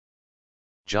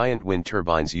Giant wind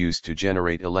turbines used to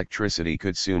generate electricity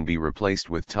could soon be replaced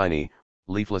with tiny,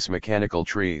 leafless mechanical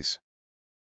trees.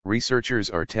 Researchers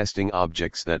are testing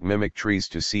objects that mimic trees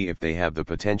to see if they have the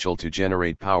potential to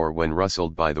generate power when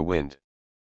rustled by the wind.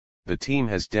 The team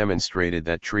has demonstrated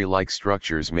that tree-like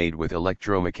structures made with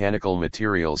electromechanical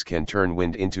materials can turn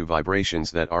wind into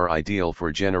vibrations that are ideal for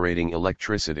generating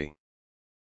electricity.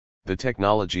 The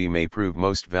technology may prove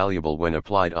most valuable when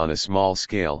applied on a small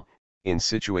scale, in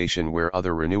situation where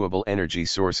other renewable energy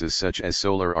sources such as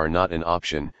solar are not an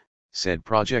option, said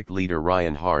project leader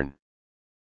Ryan Harn.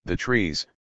 The trees,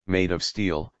 made of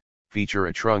steel, feature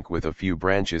a trunk with a few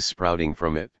branches sprouting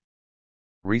from it.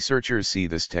 Researchers see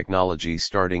this technology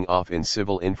starting off in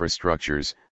civil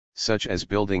infrastructures, such as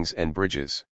buildings and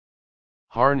bridges.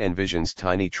 Harn envisions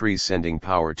tiny trees sending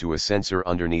power to a sensor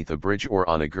underneath a bridge or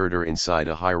on a girder inside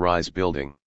a high-rise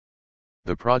building.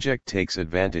 The project takes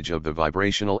advantage of the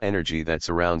vibrational energy that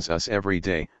surrounds us every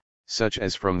day, such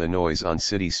as from the noise on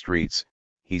city streets,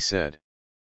 he said.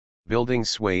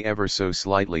 Buildings sway ever so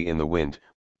slightly in the wind,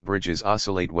 bridges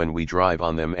oscillate when we drive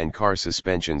on them, and car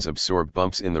suspensions absorb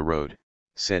bumps in the road,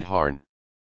 said Harn.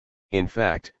 In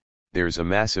fact, there's a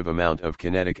massive amount of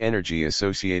kinetic energy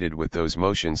associated with those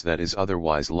motions that is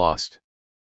otherwise lost.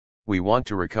 We want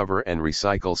to recover and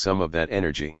recycle some of that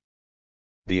energy.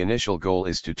 The initial goal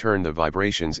is to turn the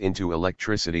vibrations into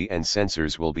electricity, and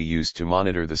sensors will be used to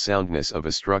monitor the soundness of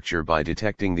a structure by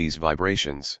detecting these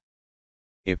vibrations.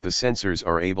 If the sensors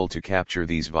are able to capture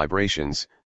these vibrations,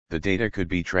 the data could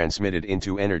be transmitted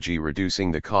into energy,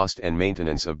 reducing the cost and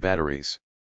maintenance of batteries.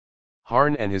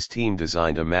 Harn and his team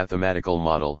designed a mathematical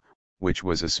model, which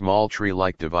was a small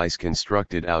tree-like device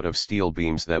constructed out of steel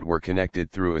beams that were connected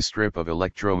through a strip of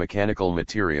electromechanical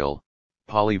material,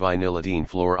 polyvinylidene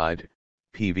fluoride,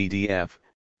 PVDF,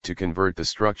 to convert the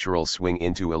structural swing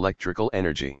into electrical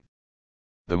energy.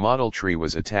 The model tree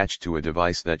was attached to a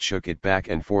device that shook it back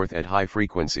and forth at high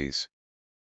frequencies.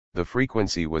 The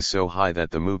frequency was so high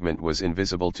that the movement was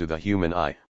invisible to the human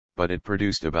eye, but it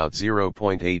produced about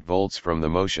 0.8 volts from the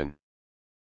motion.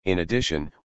 In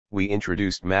addition, we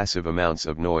introduced massive amounts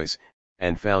of noise,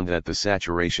 and found that the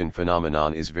saturation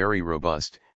phenomenon is very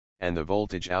robust, and the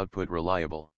voltage output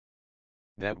reliable.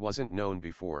 That wasn't known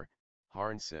before,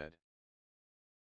 Harn said.